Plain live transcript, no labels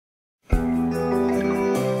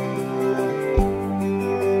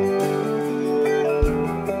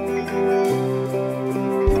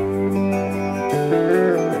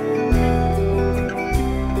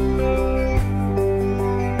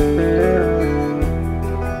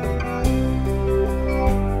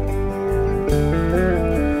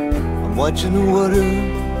watching the water,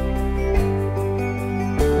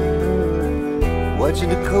 watching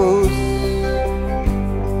the coast.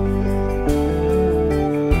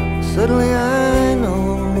 Suddenly I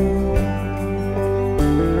know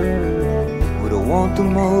what I want the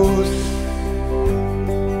most,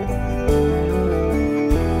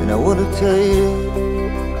 and I want to tell you,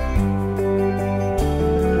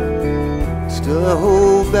 still I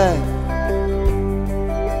hold back.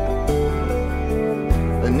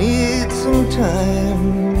 I need some time,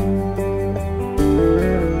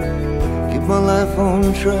 keep my life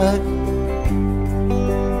on track.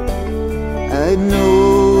 I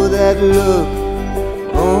know that look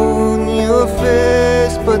on your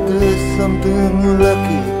face, but there's something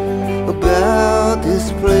lucky about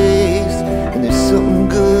this place, and there's something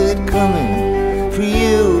good coming for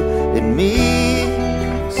you and me.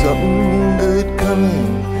 Something good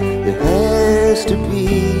coming, there has to be.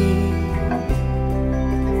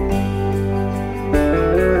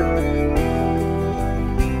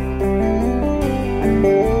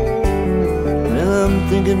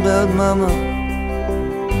 Thinking about mama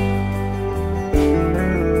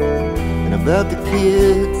and about the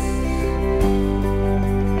kids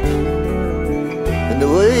and the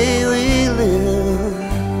way we live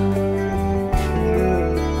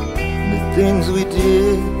and the things we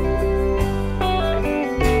did.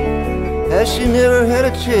 As she never had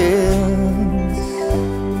a chance,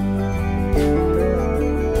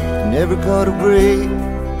 never caught a break,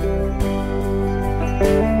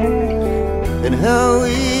 and how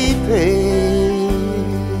we pay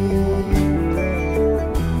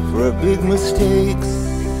for our big mistakes.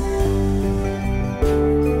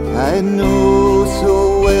 I know so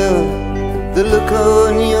well the look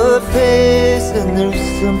on your face, and there's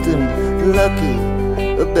something lucky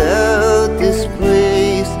about this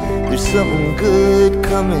place. There's something good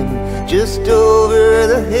coming just over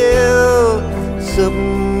the hill.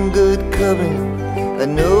 Something good coming, I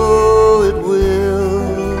know it will.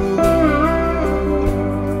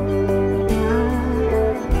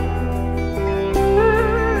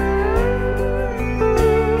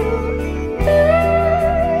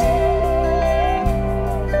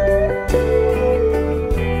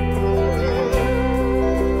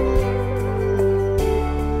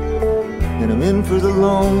 For the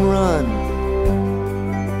long run,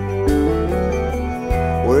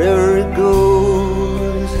 wherever it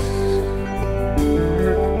goes,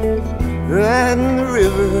 riding the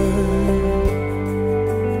river,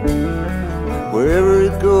 wherever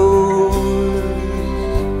it goes.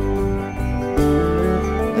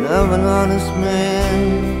 And I'm an honest man,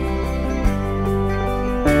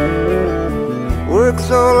 work's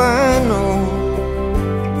all I know.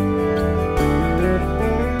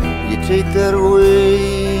 Take that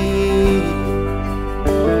away,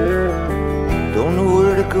 don't know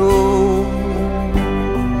where to go.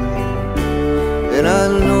 And I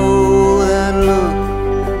know that look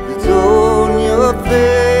that's on your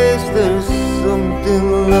face. There's something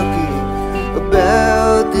lucky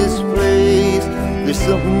about this place. There's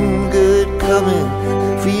something good coming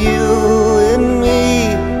for you and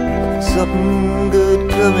me. Something good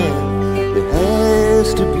coming, there has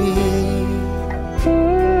to be.